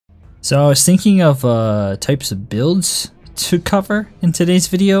So I was thinking of types of builds to cover in today's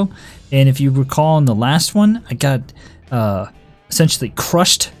video, and if you recall in the last one, I got essentially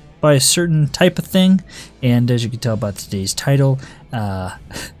crushed by a certain type of thing, and as you can tell by today's title, I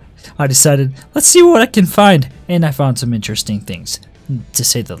decided, let's see what I can find, and I found some interesting things, to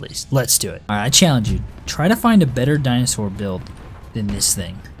say the least. Let's do it. Alright, I challenge you, try to find a better dinosaur build than this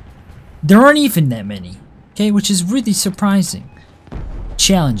thing. There aren't even that many, okay, which is really surprising.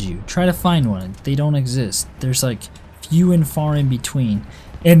 Challenge you, try to find one. They don't exist. There's like few and far in between,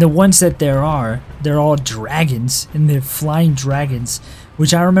 and the ones that there are, they're all dragons, and they're flying dragons,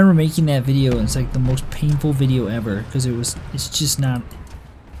 which I remember making that video, and it's like the most painful video ever, because it's just not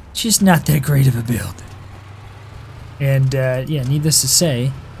that great of a build. And yeah, needless to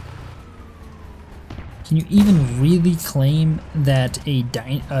say, can you even really claim that a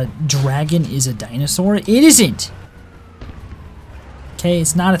dragon is a dinosaur? It isn't! Okay,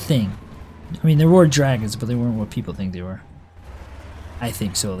 it's not a thing. I mean, there were dragons, but they weren't what people think they were. I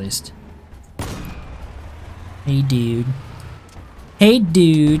think so, at least. Hey, dude. Hey,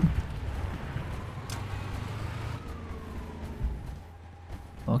 dude.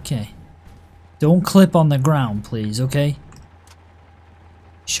 Okay. Don't clip on the ground, please, okay?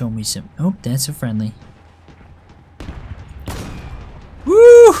 Show me some... Oh, that's a friendly.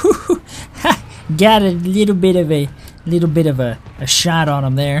 Woo! Got a little bit of a shot on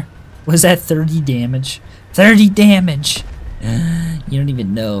him there. Was that 30 damage? 30 damage! You don't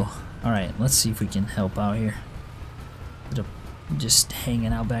even know. Alright, let's see if we can help out here. Just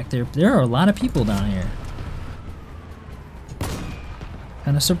hanging out back there. There are a lot of people down here.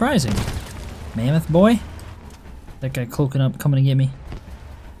 Kind of surprising. Mammoth boy? That guy cloaking up, coming to get me.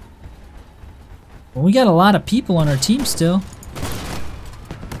 Well, we got a lot of people on our team still.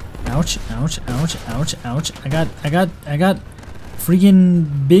 Ouch, ouch, ouch, ouch, ouch. I got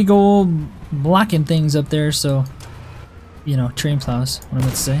freaking big old blocking things up there, so, you know, train plows, what I'm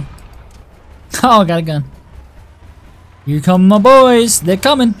about to say. Oh, I got a gun. Here come my boys. They're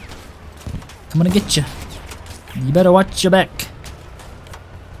coming. Coming to get you. You better watch your back.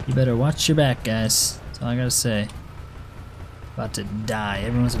 You better watch your back, guys. That's all I gotta say. About to die.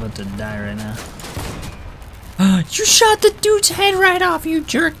 Everyone's about to die right now. You shot the dude's head right off, you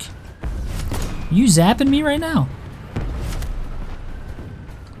jerk. You zapping me right now.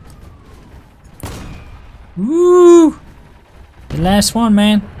 Woo! The last one,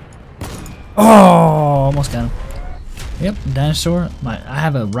 man. Oh, almost got him. Yep, dinosaur. I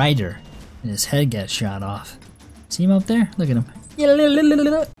have a rider, and his head got shot off. See him up there? Look at him.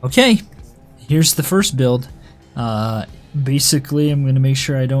 Okay, here's the first build. Basically, I'm gonna make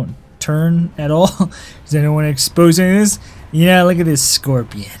sure I don't turn at all, because I don't want to expose any of this. Yeah, look at this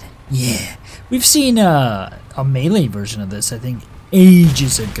scorpion. Yeah, we've seen a melee version of this, I think,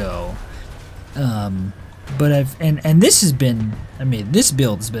 ages ago. But and this has been, I mean, this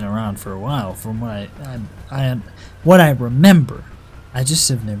build has been around for a while, from what I remember. I just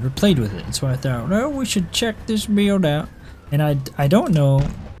have never played with it, and so I thought, no, we should check this build out. And I don't know.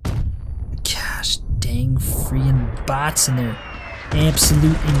 Gosh dang freaking bots and their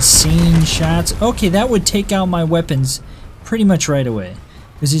absolute insane shots. Okay, that would take out my weapons pretty much right away,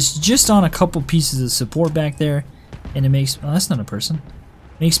 because it's just on a couple pieces of support back there, and it makes, oh, that's not a person.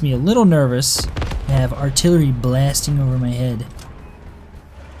 Makes me a little nervous to have artillery blasting over my head.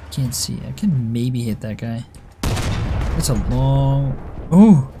 Can't see. I can maybe hit that guy. That's a long...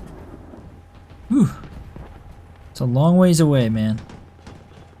 Ooh! Ooh! It's a long ways away, man.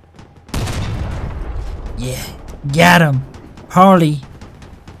 Yeah! Got him! Harley!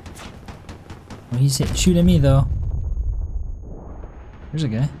 Well, he's shooting at me, though. There's a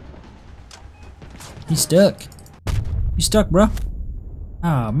guy. He's stuck. You stuck, bro.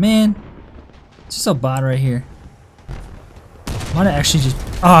 Oh, man. It's just a bot right here. Might have actually just...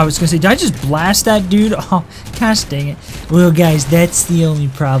 Oh, I was gonna say, did I just blast that dude? Oh, gosh dang it. Well, guys, that's the only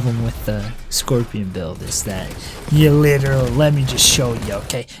problem with the Scorpion build, is that you literally... Let me just show you,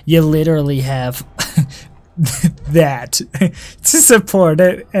 okay? You literally have that to support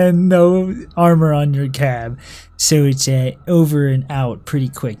it and no armor on your cab. So it's over and out pretty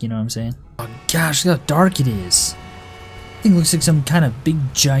quick, you know what I'm saying? Oh, gosh, look how dark it is. I think it looks like some kind of big,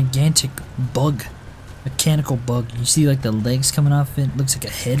 gigantic bug. Mechanical bug. You see like the legs coming off it? Looks like a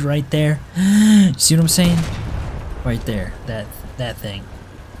head right there. See what I'm saying? Right there. That thing.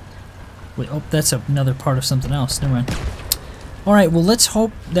 Wait, oh, that's another part of something else. Never mind. Alright, well, let's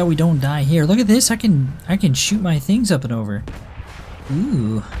hope that we don't die here. Look at this. I can shoot my things up and over.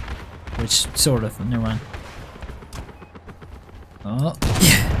 Ooh. Which, sort of. Never mind. Oh,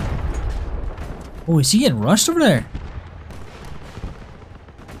 yeah. Oh, is he getting rushed over there?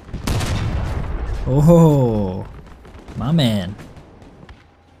 Oh, my man.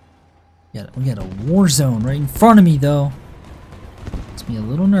 We got a war zone right in front of me, though. Makes me a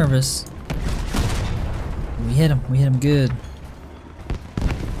little nervous. We hit him. We hit him good.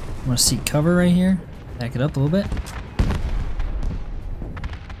 Want to seek cover right here? Back it up a little bit.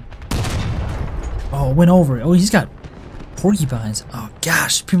 Oh, went over it. Oh, he's got porcupines. Oh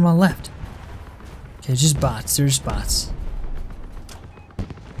gosh, people on the left. Okay, just bots. There's bots.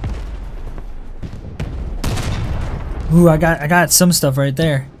 Ooh, I got some stuff right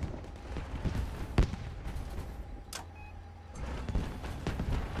there.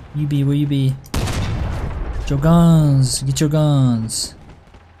 You be where you be. Get your guns. Get your guns.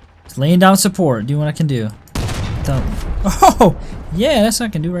 Just laying down support. Doing what I can do. Oh, yeah, that's what I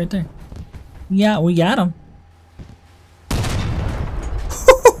can do right there. Yeah, we got him.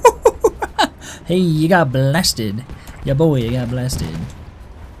 Hey, you got blasted. Yeah, boy, you got blasted.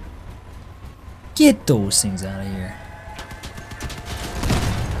 Get those things out of here.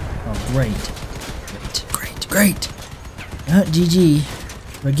 Oh, great. Great. GG.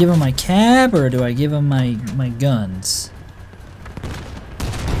 Do I give him my cab or do I give him my guns?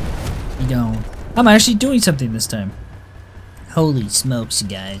 You don't. I'm actually doing something this time. Holy smokes, you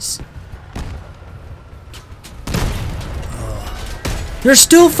guys. They're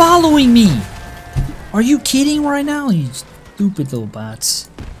still following me! Are you kidding right now, you stupid little bots?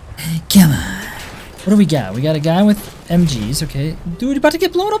 Come on. What do we got? We got a guy with MGs, okay. Dude, you're about to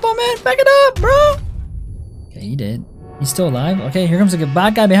get blown up on, man. Back it up, bro! Okay, he did. He's still alive. Okay, here comes a good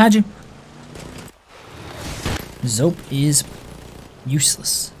bot guy behind you. Zope is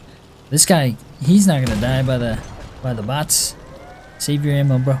useless. This guy, he's not gonna die by the bots. Save your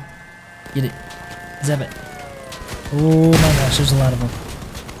ammo, bro. Get it. Zap it. Oh my gosh, there's a lot of them.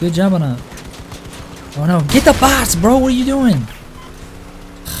 Good job on a... Oh no, get the bots, bro! What are you doing?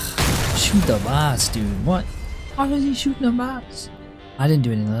 Shoot the bots, dude. What? Why is he shooting the bots? I didn't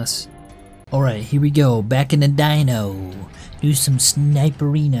do anything less. Alright, here we go. Back in the dino. Do some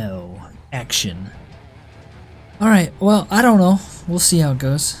sniperino action. Alright, well, I don't know. We'll see how it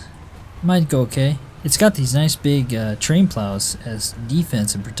goes. Might go okay. It's got these nice big train plows as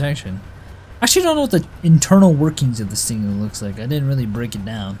defense and protection. I actually don't know what the internal workings of this thing looks like. I didn't really break it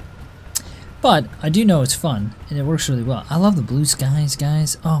down. But I do know it's fun and it works really well. I love the blue skies,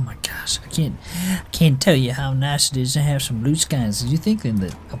 guys. Oh my gosh, I can't tell you how nice it is to have some blue skies. You think in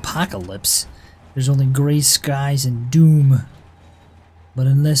the apocalypse there's only gray skies and doom. But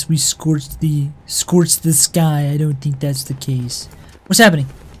unless we scorch the sky, I don't think that's the case. What's happening?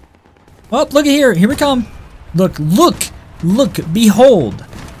 Oh, look at here. Here we come. Look, behold.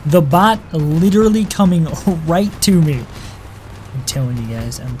 The bot literally coming right to me. I'm telling you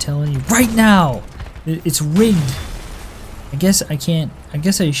guys, I'm telling you right now. It's rigged. I guess I can't, I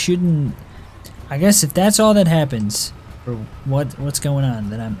guess I shouldn't, I guess if that's all that happens, or what's going on,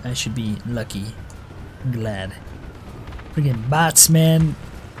 then I should be lucky. I'm glad. Freaking bots, man.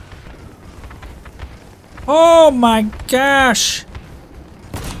 Oh my gosh.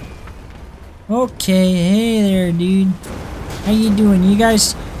 Okay, hey there, dude. How you doing? You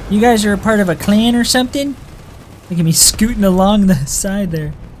guys are a part of a clan or something? Look at me scooting along the side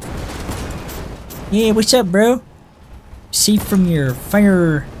there. Yeah, what's up, bro? Safe from your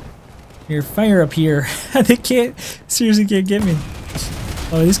fire up here. They seriously can't get me.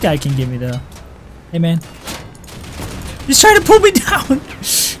 Oh, this guy can get me though. Hey, man. He's trying to pull me down.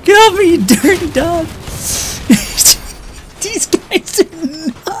 Get off me, you dirty dog. These guys are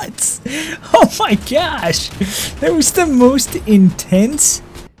nuts. Oh my gosh. That was the most intense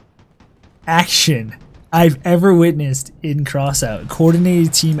action I've ever witnessed in Crossout.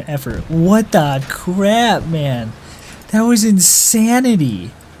 Coordinated team effort. What the crap, man. That was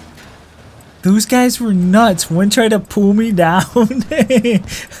insanity. Those guys were nuts. One tried to pull me down.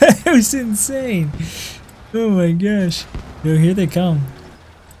 That was insane. Oh my gosh. Yo, here they come.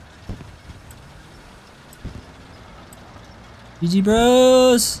 GG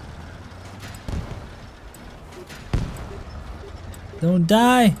bros. Don't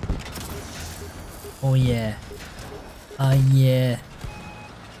die. Oh yeah. Yeah.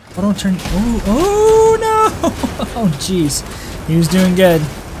 Oh, don't turn. Oh no. Oh jeez. He was doing good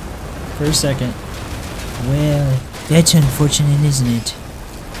for a second. Well, that's unfortunate, isn't it?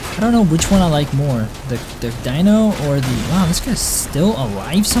 I don't know which one I like more. The dino or the... Wow, this guy's still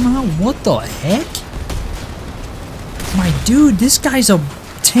alive somehow? What the heck? My dude, this guy's a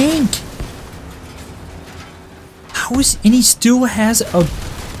tank. How is... And he still has a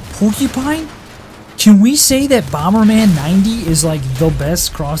porcupine? Can we say that Bomberman 90 is like the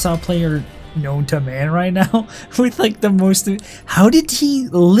best Crossout player known to man right now? With like the most... How did he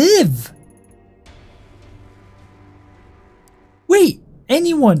live? Wait,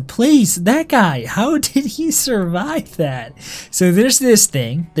 anyone, please, that guy, how did he survive that? So there's this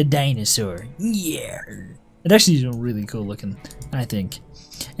thing, the dinosaur. Yeah. It actually is really cool looking, I think.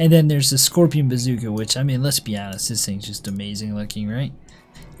 And then there's the scorpion bazooka, which, I mean, let's be honest, this thing's just amazing looking, right?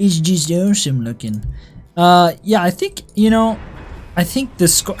 It's just awesome looking. Yeah, I think, you know, I think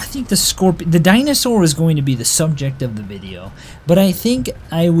the dinosaur is going to be the subject of the video, but I think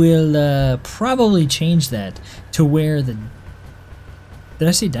I will probably change that to where the, did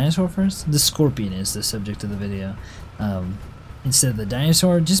I say dinosaur first? The scorpion is the subject of the video, instead of the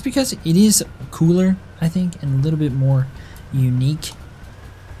dinosaur, just because it is cooler, I think, and a little bit more unique.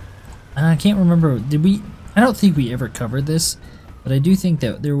 I can't remember, did we, I don't think we ever covered this, but I do think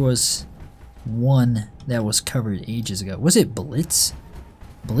that there was one that was covered ages ago. Was it Blitz?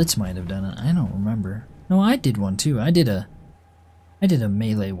 Blitz might have done it. I don't remember. No, I did one too. I did a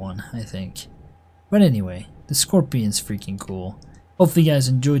melee one, I think. But anyway, the scorpion's freaking cool. Hopefully you guys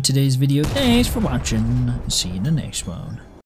enjoyed today's video. Thanks for watching. See you in the next one.